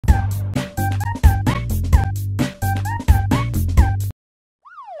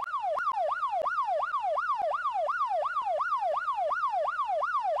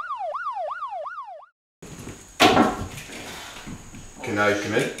Can I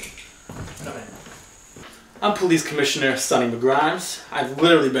come in? Come in. I'm Police Commissioner Sonny McGrimes. I've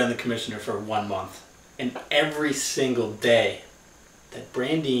literally been the commissioner for 1 month. And every single day that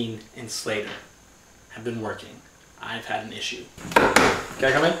Brandeen and Slater have been working, I've had an issue. Can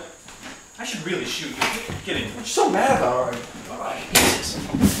I come in? I should really shoot you. Get in. What you so mad about already? Alright,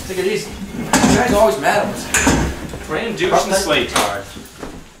 Jesus. Take it easy. You guys are always mad at us. Brandeen and Slater.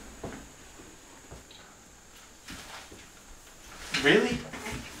 Really?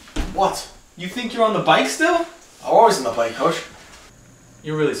 What? You think you're on the bike still? I'm always on the bike, Coach.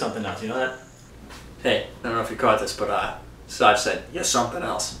 You're really something else, you know that? Hey, I don't know if you caught this, but Saj said, you're something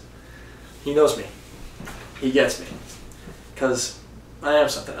else. He knows me. He gets me. Because I am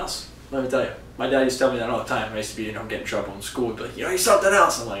something else. Let me tell you. My dad used to tell me that all the time. I used to be, get in trouble in school. He'd be like, you're something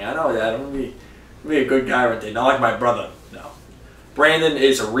else. I'm like, I know that. I'm going to be a good guy right there. Not like my brother. No. Brandon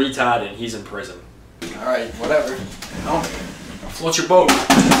is a retard and he's in prison. Alright, whatever. Float your boat,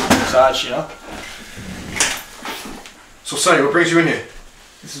 Saj, you know? So, Sonny, what brings you in here?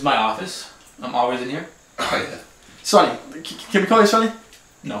 This is my office. I'm always in here. Oh, yeah. Sonny, can we call you Sonny?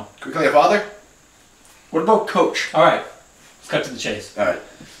 No. Can we call you father? What about Coach? Alright, let's cut to the chase. Alright.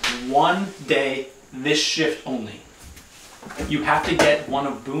 1 day, this shift only. You have to get one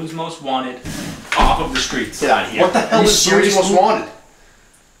of Boone's Most Wanted off of the streets. Get out of here. What the hell is Boone's Most Wanted?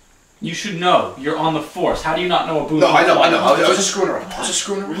 You should know. You're on the force. How do you not know what Boone's Most No, Wanted I know. is? I was just screwing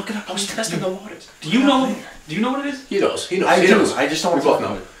around. Look it up. I was testing the waters. Do you know? Do you know what it is? He knows. He knows. I He do. knows. I just don't We want both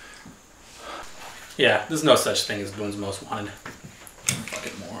to know. Yeah, there's no such thing as Boone's Most Wanted.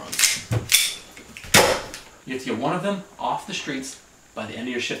 Fucking morons. You have to get one of them off the streets by the end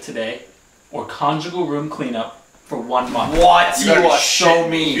of your shift today, or conjugal room cleanup for 1 month. What? You You gotta are be so shitting.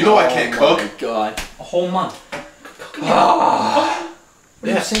 mean. You know I can't cook. Oh my God. A whole month. What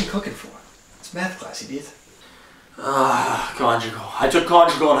are you saying cooking for? It's math class, idiot. Conjugal. I took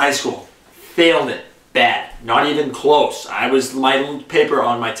conjugal in high school. Failed it. Bad. Not even close. My paper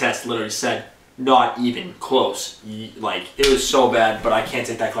on my test literally said, not even close. Like, it was so bad, but I can't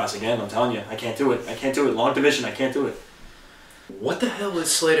take that class again, I'm telling you. I can't do it. I can't do it. Long division, I can't do it. What the hell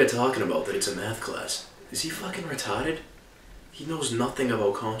is Slater talking about that it's a math class? Is he fucking retarded? He knows nothing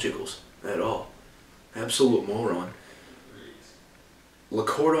about conjugals at all. Absolute moron. Le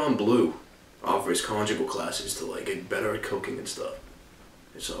Cordon Bleu offers conjugal classes to get better at cooking and stuff.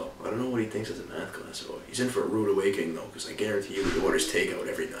 So, I don't know what he thinks it's a math class or. He's in for a rude awakening though, because I guarantee you he orders takeout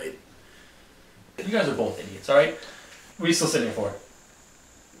every night. You guys are both idiots, alright? What are you still sitting here for?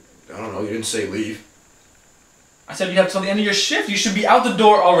 I don't know, you didn't say leave. I said you have till the end of your shift. You should be out the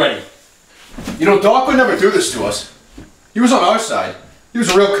door already. You know, Doc would never do this to us. He was on our side. He was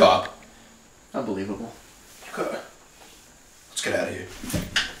a real cop. Unbelievable. Let's get out of here.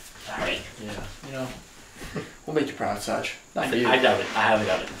 Alright. Yeah. You know, we'll make you proud, Saj. I doubt it. I highly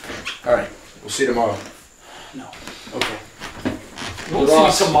doubt it. Alright, we'll see you tomorrow. No. Okay. You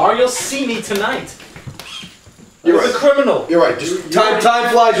won't see me tomorrow. You'll see me tonight. You're You're right. a criminal. You're right. Just time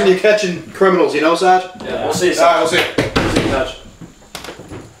flies when you're catching criminals, you know, Saj? Yeah, we'll see you, Saj. Alright, we'll see you. We'll see you, Saj.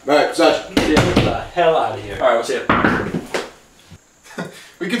 Alright, Saj. Get the hell out of here. Alright, we'll see you.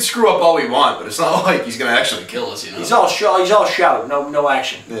 We can screw up all we want, but it's not like he's gonna actually kill us, you know? He's all shout, no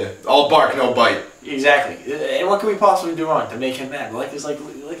action. Yeah, all bark, no bite. Exactly. And what can we possibly do wrong to make him mad? Like his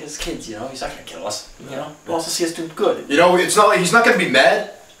kids, you know. He's not gonna kill us. You know. We'll also see us do good. You know, it's not like he's not gonna be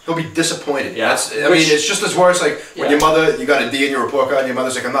mad. He'll be disappointed. Yeah. I mean, it's just as worse. Like when your mother, you got a D in your report card, and your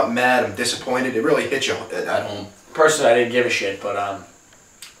mother's like, "I'm not mad, I'm disappointed." It really hits you at home. Personally, I didn't give a shit, but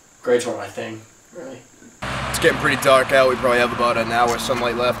grades weren't my thing, really. It's getting pretty dark out. We probably have about an hour of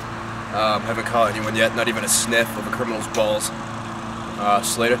sunlight left. Haven't caught anyone yet. Not even a sniff of a criminal's balls.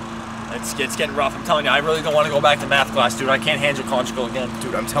 Slater? It's getting rough. I'm telling you, I really don't want to go back to math class, dude. I can't handle conjugal again.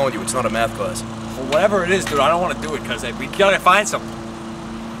 Dude, I'm telling you, it's not a math class. Well, whatever it is, dude, I don't want to do it because we gotta find something.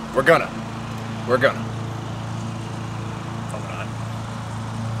 We're gonna.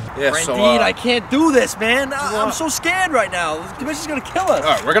 Yeah, Brandeen, I can't do this, man. I'm so scared right now. The commission's gonna kill us.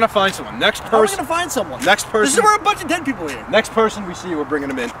 Alright, we're gonna find someone. Next How are we person. gonna find someone? Next person. This is where a bunch of dead people here. Next person we see, we're bringing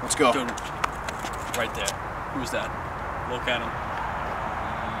him in. Let's go. Dude, right there. Who's that? Look at him.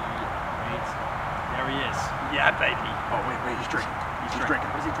 Wait. There he is. Yeah, baby. Oh, wait, he's drinking. He's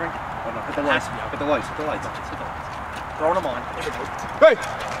drinking. What is he drinking? Oh, no, hit the lights. Hit the lights. Throwing him on. Hey!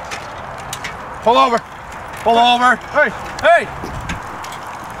 Pull over. Hey!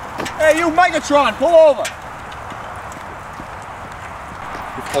 Hey, you Megatron, pull over.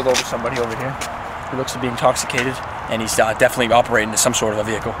 pulled over somebody over here who looks to be intoxicated, and he's definitely operating some sort of a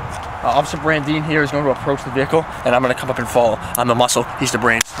vehicle. Officer Brandeen here is going to approach the vehicle, and I'm going to come up and follow. I'm the muscle, he's the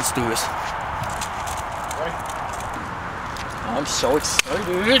brains. Let's do this. Ready? I'm so excited.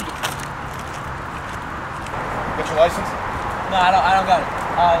 Get your license? No, I don't got it.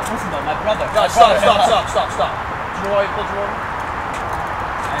 Listen though, my brother. No, stop. Do you know why you pulled you over?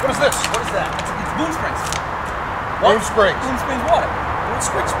 What is this? What is that? It's Boone Springs. Boone Springs. Boone Springs water. Boone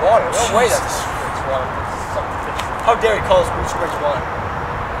Springs water? No way that's Boone Springs water. How dare he call us Boone Springs water?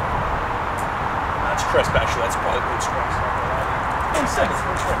 That's crisp, actually. That's probably Boone Springs. Boone Springs.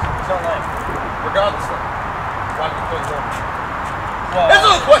 Boone Springs. He's not lying. Regardless, though. Why did you pull you over? Well,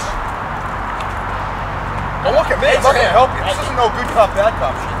 Answer the question! Don't look at me. I'm not going to help you. This isn't no good cop, bad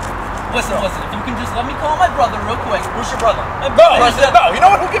cop shit. listen. If you can just let me call my brother real quick. Who's your brother? No, you know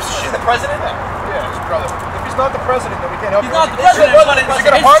what? Who gives a shit? The president? Yeah, his brother. If he's not the president, then we can't help He's you. not the president, but it's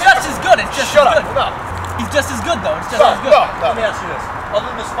just as good. It's just Shut as up. good. No. He's just as good though. It's just as good. No. Let me ask you this. Other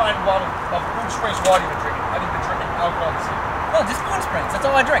than this fine bottle of Boone Springs water you've been drinking, have you been drinking alcohol this evening? No, just Boone Springs. That's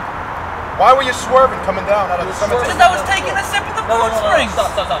all I drink. Why were you swerving coming down out of the cemetery? Because I was taking a sip of the Boone Springs.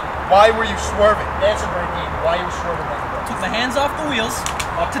 Stop. Why were you swerving? Answer, Brandeen. Why you were swerving like that? Took my hands off the wheels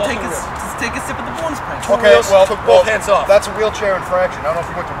to take a sip of the Boone Springs. Okay, well, took both hands off. That's a wheelchair infraction. I don't know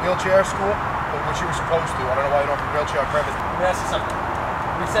if you went to wheelchair school, but which you were supposed to. I don't know why you don't have a wheelchair permit. Let me ask you something.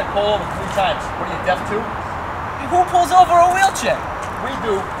 We said pull over 3 times. What are you, deaf to? Who pulls over a wheelchair? We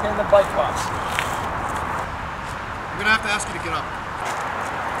do. Tandem bike cops. I'm gonna have to ask you to get up.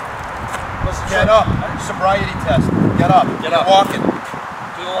 Listen, Get up. Sobriety test. Get up. Get up. Walking.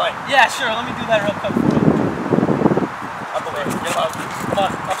 Do the line. Yeah, sure. Let me do that real quick. I believe it. Get up. Come on.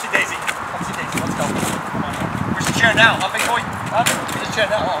 Upsy daisy. Let's go. Come on. Where's the chair now? Up, big boy. Up. Where's the chair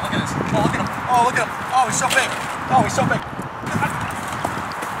now? Oh, look at this. Oh, look at him. Oh, he's so big.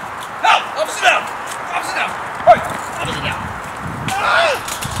 No! Upside down. Hey! Upside down.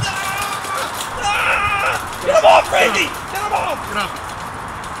 Get him off, Brandeen! Get him off! Get up.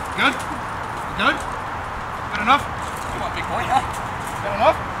 Good? Good? Good enough? Come on, big boy, huh? Good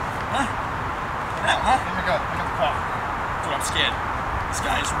enough? Now, huh? Here we go. I got the car. Dude, I'm scared. This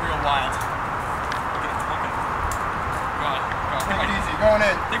guy is real wild. Look at him. God. Take it easy. Going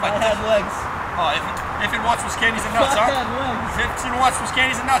in. Think about I had legs. Oh, if it wants was candies and nuts, I huh? had legs. If it wants was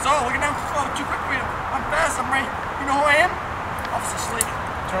candies and nuts, oh, look at them. Oh, too quick for you. I'm fast, I'm right. You know who I am? Officer Slater.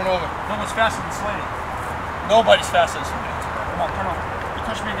 Turn over. No one's faster than Slater. Nobody's faster than Slater. Come on, turn over. You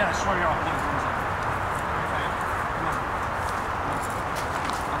touch me again, I swear to God, I'll pull your hands up. Come on.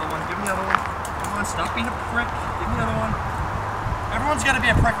 Other one, give me the other one. Come on, stop being a prick. Give me the other one. Everyone's got to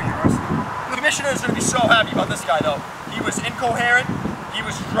be a prick with you, Russ. The commissioner is going to be so happy about this guy, though. He was incoherent, he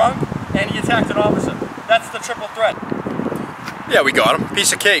was drunk, and he attacked an officer. That's the triple threat. Yeah, we got him.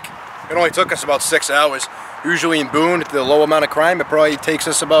 Piece of cake. It only took us about 6 hours. Usually in Boone, the low amount of crime, it probably takes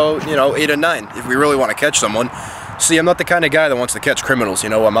us about, 8 or 9 if we really want to catch someone. See, I'm not the kind of guy that wants to catch criminals.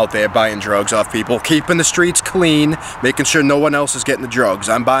 I'm out there buying drugs off people, keeping the streets clean, making sure no one else is getting the drugs.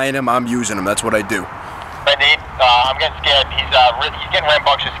 I'm buying them, I'm using them. That's what I do. Brandeen, I'm getting scared. He's getting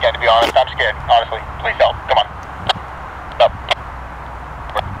rambunctious again, to be honest. I'm scared, honestly. Please help. Come on.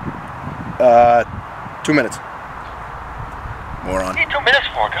 Up. 2 minutes. Moron. What do you need 2 minutes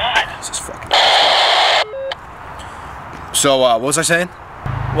for? God. This is fucking... So, what was I saying?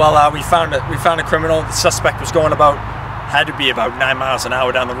 Well, we found a criminal. The suspect was going had to be about 9 miles an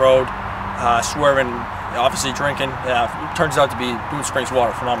hour down the road, swerving, obviously drinking. It turns out to be Boone Springs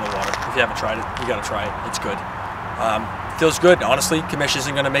water, phenomenal water. If you haven't tried it, you gotta try it. It's good. Feels good, honestly. Commission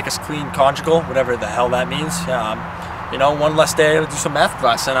isn't gonna make us clean conjugal, whatever the hell that means. One less day to do some math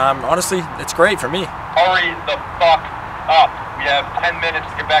class, and honestly, it's great for me. Hurry the fuck up. We have 10 minutes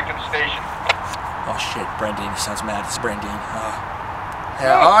to get back to the station. Oh shit, Brandeen. He sounds mad. It's Brandeen.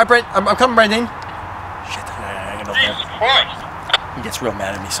 All right, I'm coming, Brandeen. Shit, I gotta know Jesus Christ. He gets real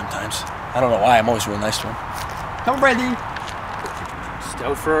mad at me sometimes. I don't know why. I'm always real nice to him. Come on, Brandeen. Just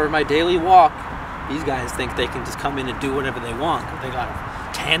out for my daily walk. These guys think they can just come in and do whatever they want. They got a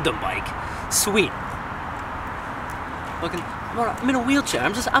tandem bike. Sweet. Looking, I'm in a wheelchair.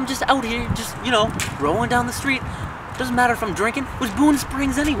 I'm just out here, just rolling down the street. Doesn't matter if I'm drinking. It was Boone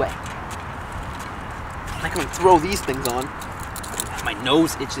Springs anyway. I can throw these things on. My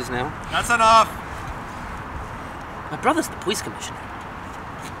nose itches now. That's enough. My brother's the police commissioner.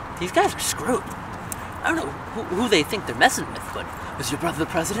 These guys are screwed. I don't know who they think they're messing with, but was your brother the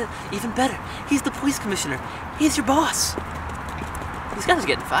president? Even better. He's the police commissioner. He's your boss. These guys are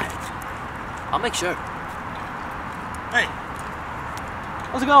getting fired. I'll make sure. Hey.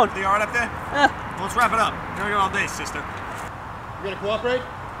 How's it going? You alright up there? Yeah. Well, let's wrap it up. You're gonna go all day, sister. You gonna cooperate?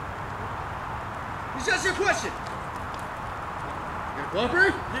 He's just your question. You gonna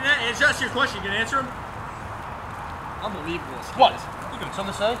cooperate? It's just your question. You can answer him? Unbelievable. What? You got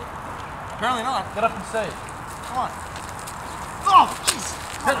something to say? Apparently not. Get up and say it. Come on. Oh, jeez.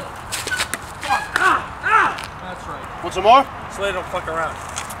 Hit him. Come on. That's right. Want some more? Slater don't fuck around.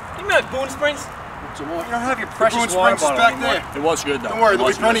 You know Boone Springs? Want some more? You don't have your precious Boone water Springs is bottle back anymore. there. It was good though. Don't worry, It there'll be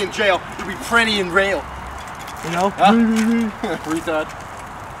was plenty good. in jail. There'll be plenty in rail. You know? Huh? Retard.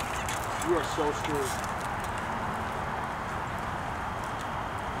 You are so screwed.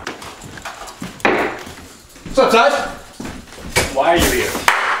 What's up, Taj? Why are you here?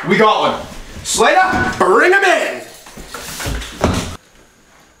 We got one. Slater, bring him in.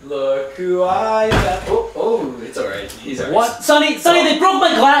 Look who I got. Oh, it's alright. He's alright. What? Sonny, they broke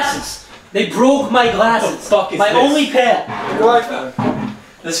my glasses. They broke my glasses. What the fuck is my this? only pair.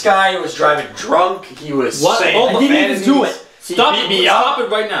 This guy was driving drunk. He was saying I didn't even do it. Stop beat it. me Stop up. it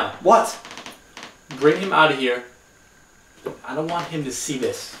right now. What? Bring him out of here. I don't want him to see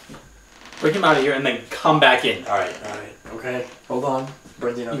this. Bring him out of here and then come back in. Alright. Okay. Hold on.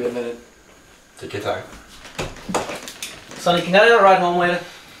 Brandeen, I'll be a minute. Take your time. Sonny, can I get a ride home later?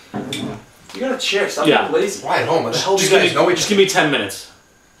 You got a chair. Stop Yeah. being lazy. Why at home? What the hell do you Just guys know each just give me 10 minutes.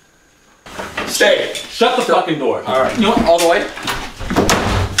 Stay. Shut the fucking door. Alright. You know what? All the way?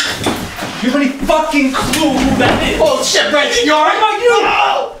 Do you have any fucking clue who that is? Oh shit, Brandeen, you alright?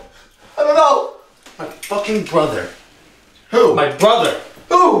 I don't know. My fucking brother. Who? My brother.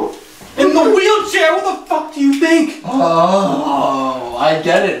 Who? In the wheelchair? What the fuck do you think? Oh, I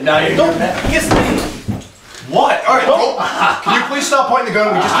get it. Now you're Don't mad. kiss me. What? All right, don't. Can you please stop pointing the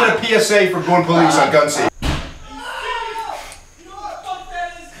gun? We just did a PSA for Boone Police on gun safety.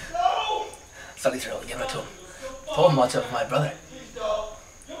 Sonny's really giving it to him. Told him much of my brother.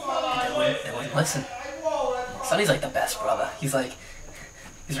 They wouldn't listen. Sonny's like the best brother. He's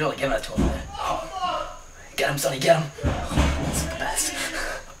really giving it to him there. Get him, Sonny, get him. He's the best.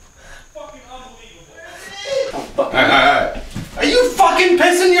 Alright. Are you fucking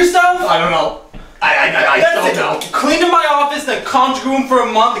pissing yourself? I don't know. I don't know. Clean in my office, then conjure room for a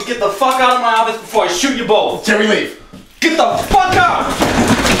month and get the fuck out of my office before I shoot you both. Can we leave? Get the fuck out!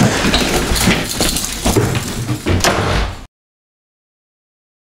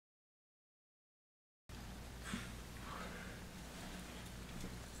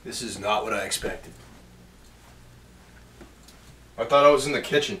 This is not what I expected. I thought I was in the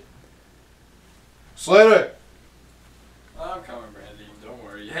kitchen. Slater! I'm coming, Brandeen. Don't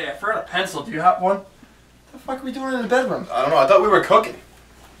worry. Hey, I forgot a pencil. Do you have one? What the fuck are we doing in the bedroom? I don't know, I thought we were cooking.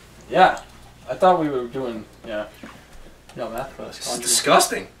 Yeah. I thought we were doing, math class. This is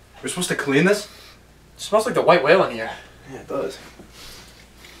disgusting. We're supposed to clean this? It smells like the white whale in here. Yeah, it does.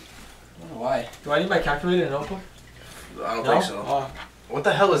 I don't know why. Do I need my calculator and notebook? I don't No? think so. Oh. What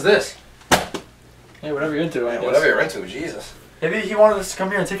the hell is this? Hey, whatever you're into, I guess. Whatever you're into, Jesus. Maybe he wanted us to come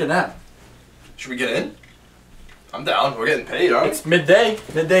here and take a nap. Should we get in? I'm down. We're getting paid, aren't we? It's midday.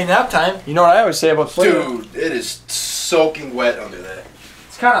 Midday nap time. You know what I always say about Slater? Dude, it is soaking wet under there.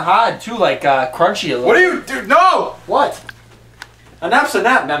 It's kind of hard, too, like crunchy a little. What are you, dude? No! What? A nap's a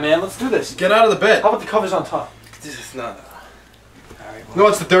nap, man. Let's do this. Get out of the bed. How about the covers on top? This is not. Alright, You know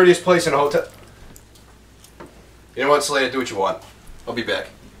what's the dirtiest place in a hotel? You know what, Slater? Do what you want. I'll be back.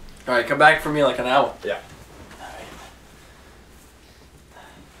 Alright, come back for me in like an hour. Yeah.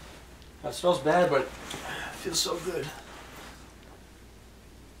 That smells bad, but it feels so good.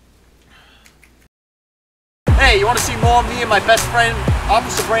 Hey, you want to see more of me and my best friend,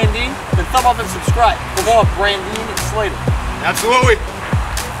 Officer Brandeen? Then thumb up and subscribe for more Brandeen and Slater. Absolutely.